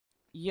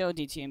Yo,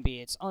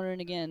 DTMB, it's Onan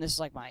again. This is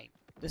like,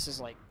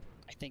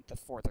 I think the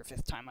 4th or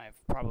 5th time I've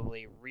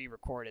probably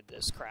re-recorded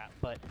this crap,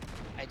 but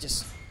I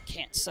just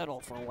can't settle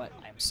for what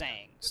I'm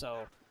saying.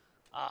 So,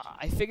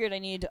 I figured I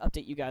needed to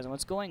update you guys on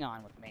what's going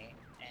on with me,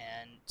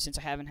 and since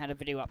I haven't had a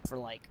video up for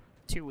like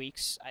 2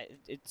 weeks,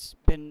 it's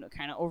been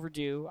kind of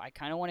overdue. I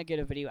kind of want to get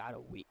a video out a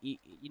week,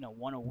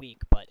 one a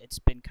week, but it's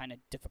been kind of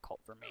difficult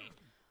for me.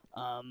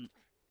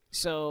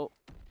 So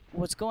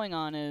what's going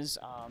on is,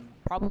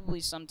 probably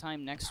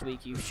sometime next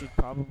week you should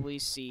probably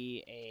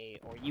see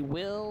or you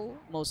will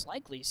most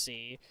likely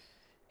see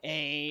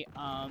a,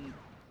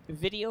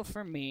 video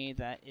from me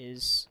that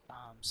is,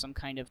 some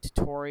kind of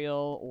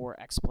tutorial or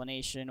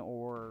explanation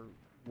or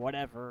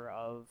whatever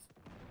of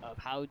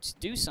how to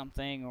do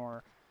something,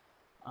 or,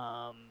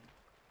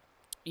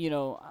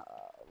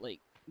 like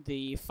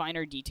the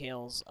finer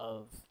details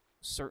of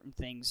certain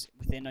things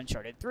within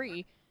Uncharted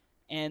 3.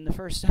 And the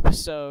first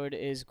episode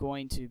is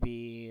going to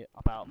be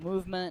about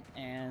movement,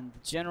 and the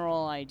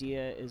general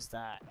idea is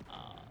that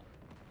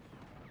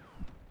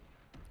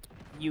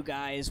you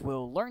guys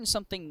will learn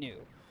something new.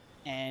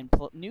 And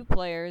new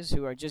players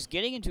who are just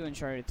getting into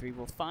Uncharted 3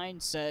 will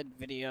find said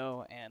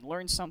video and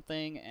learn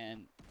something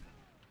and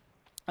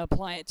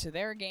apply it to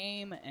their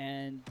game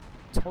and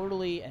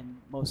totally and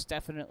most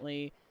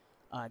definitely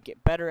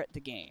get better at the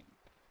game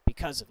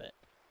because of it.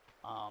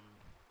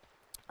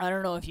 I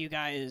don't know if you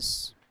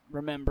guys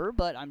remember,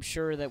 but I'm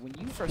sure that when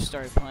you first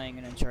started playing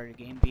an Uncharted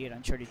game, be it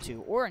Uncharted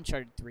 2 or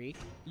Uncharted 3,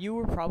 you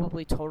were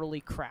probably totally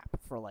crap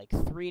for like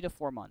 3 to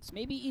 4 months,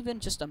 maybe even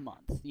just a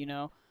month, you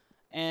know?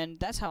 And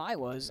that's how I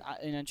was.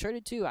 In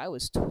Uncharted 2, I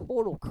was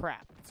total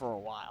crap for a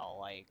while.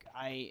 Like,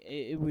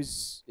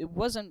 it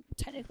wasn't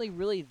technically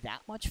really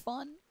that much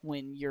fun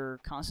when you're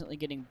constantly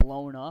getting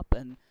blown up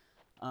and,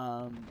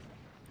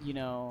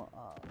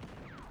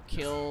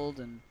 killed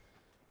and,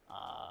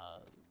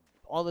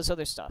 all this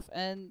other stuff.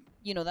 And,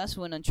 that's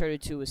when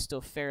Uncharted 2 was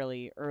still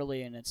fairly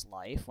early in its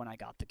life when I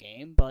got the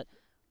game, but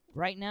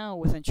right now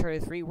with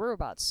Uncharted 3, we're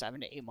about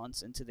 7 to 8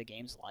 months into the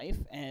game's life,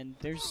 and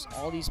there's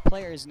all these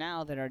players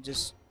now that are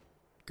just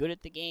good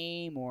at the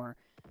game, or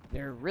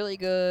they're really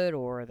good,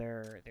 or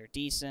they're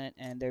decent,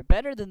 and they're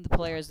better than the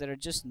players that are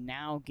just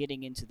now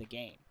getting into the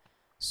game.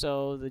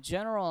 So the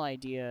general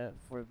idea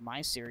for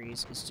my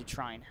series is to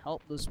try and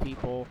help those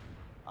people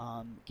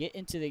get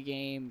into the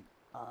game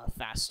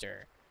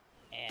faster,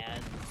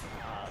 and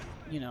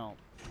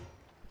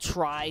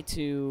try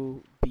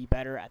to be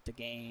better at the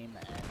game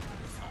and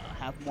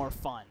have more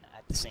fun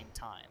at the same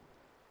time.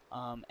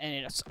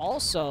 And it's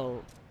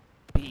also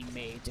being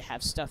made to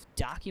have stuff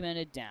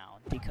documented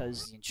down,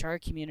 because the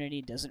Uncharted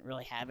community doesn't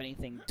really have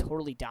anything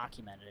totally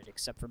documented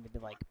except for maybe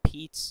like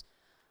Pete's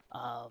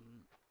How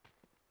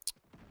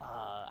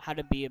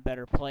to Be a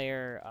Better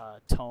Player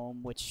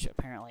tome, which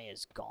apparently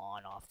is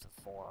gone off the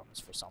forums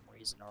for some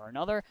reason or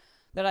another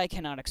that I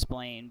cannot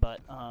explain,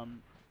 but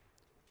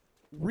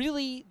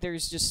really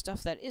there's just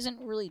stuff that isn't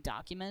really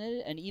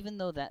documented, and even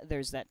though that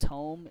there's that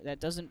tome, that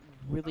doesn't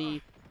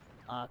really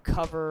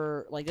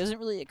doesn't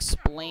really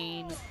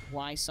explain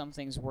why some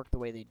things work the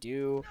way they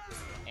do,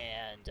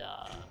 and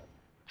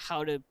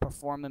how to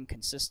perform them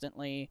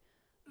consistently.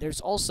 There's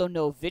also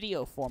no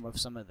video form of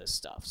some of this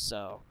stuff,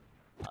 so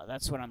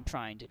that's what I'm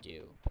trying to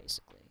do,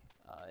 basically.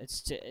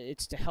 It's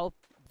to help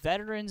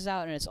veterans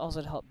out, and it's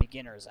also to help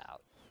beginners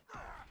out,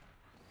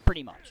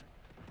 pretty much.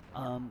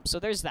 So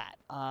there's that.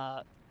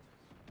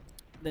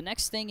 The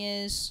next thing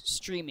is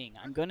streaming.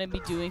 I'm gonna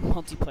be doing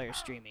multiplayer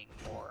streaming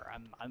more.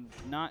 I'm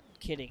not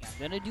kidding. I'm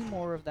gonna do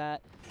more of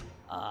that.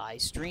 I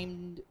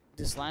streamed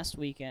this past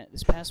weekend,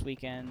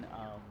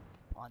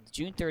 on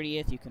June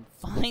 30th. You can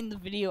find the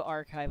video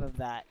archive of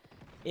that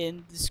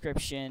in the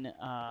description.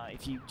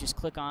 If you just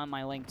click on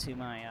my link to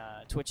my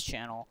Twitch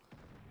channel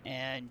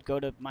and go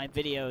to my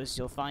videos,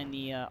 you'll find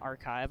the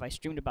archive. I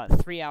streamed about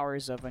 3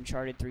 hours of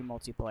Uncharted 3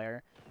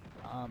 multiplayer.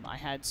 I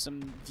had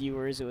some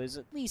viewers. It was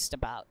at least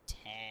about 10.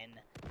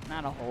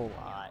 Not a whole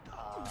lot.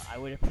 I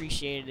would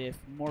appreciate it if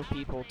more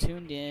people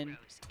tuned in.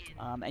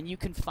 And you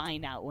can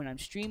find out when I'm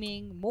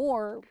streaming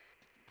more,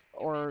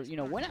 or,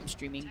 when I'm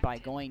streaming, by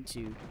going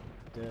to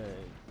the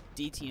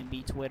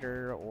DTMB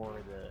Twitter,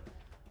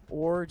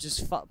 or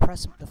just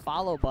press the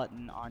follow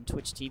button on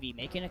Twitch TV.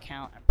 Make an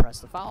account and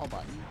press the follow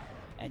button,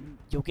 and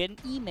you'll get an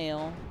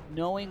email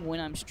knowing when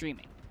I'm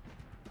streaming.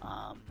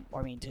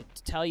 To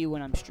tell you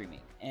when I'm streaming.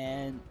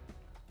 And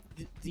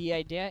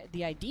the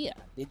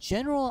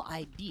general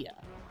idea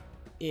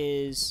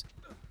is,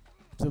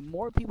 the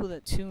more people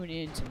that tune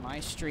into my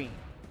stream,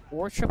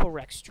 or Triple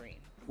Rex stream,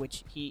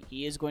 which he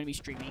is going to be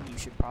streaming, you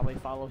should probably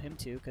follow him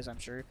too, because I'm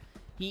sure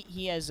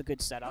he has a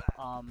good setup.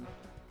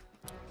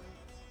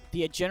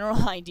 The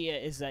general idea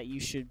is that you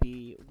should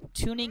be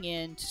tuning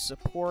in to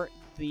support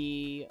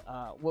the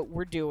what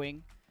we're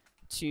doing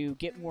to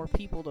get more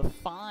people to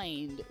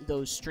find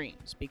those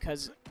streams,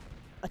 because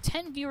a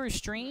 10 viewer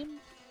stream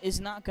is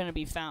not going to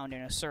be found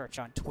in a search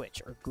on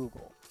Twitch or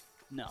Google.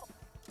 No.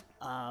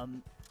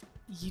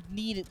 You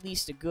need at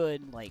least a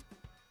good,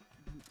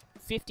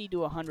 50 to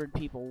 100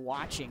 people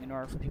watching in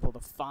order for people to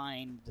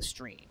find the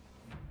stream.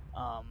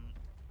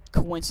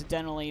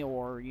 coincidentally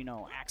or, you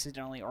know,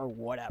 accidentally or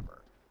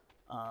whatever.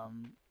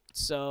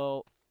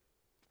 So,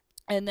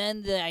 and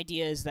then the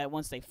idea is that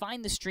once they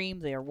find the stream,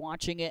 they are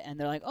watching it, and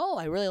they're like, oh,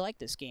 I really like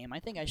this game. I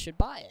think I should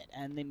buy it.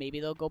 And then maybe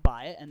they'll go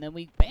buy it, and then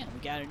we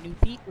got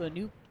a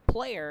new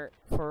player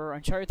for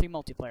Uncharted 3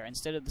 multiplayer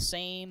instead of the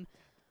same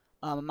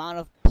amount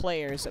of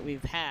players that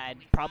we've had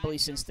probably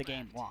since the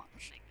game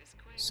launched.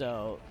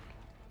 So,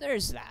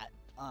 there's that.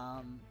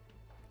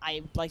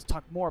 I'd like to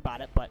talk more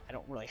about it, but I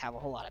don't really have a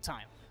whole lot of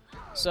time.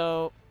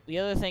 So, the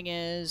other thing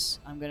is,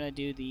 I'm going to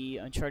do the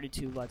Uncharted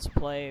 2 Let's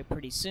Play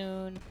pretty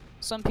soon.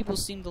 Some people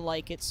seem to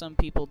like it, some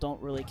people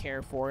don't really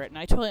care for it, and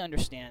I totally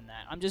understand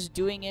that. I'm just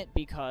doing it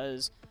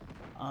because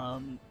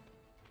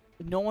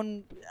no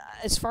one,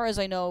 as far as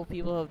I know,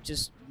 people have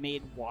just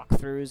made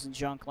walkthroughs and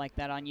junk like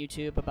that on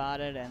YouTube about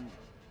it, and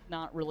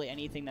not really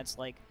anything that's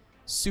like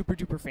super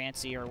duper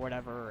fancy or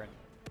whatever, and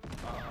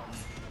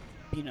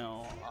you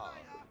know,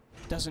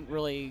 doesn't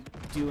really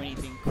do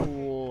anything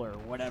cool or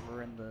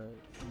whatever in the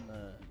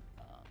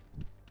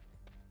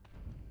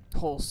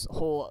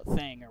whole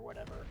thing or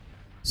whatever.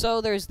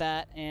 So there's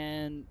that,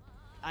 and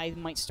I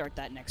might start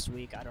that next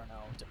week. I don't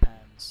know.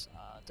 Depends.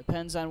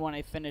 Depends on when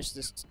I finish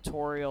this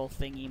tutorial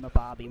thingy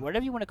mabobby,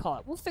 whatever you want to call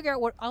it. We'll figure out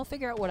what I'll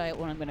figure out what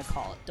I'm going to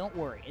call it. Don't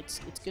worry. It's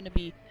going to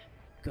be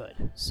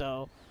good.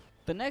 So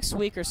the next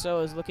week or so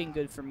is looking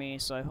good for me.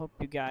 So I hope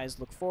you guys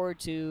look forward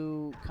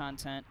to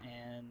content,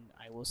 and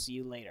I will see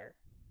you later.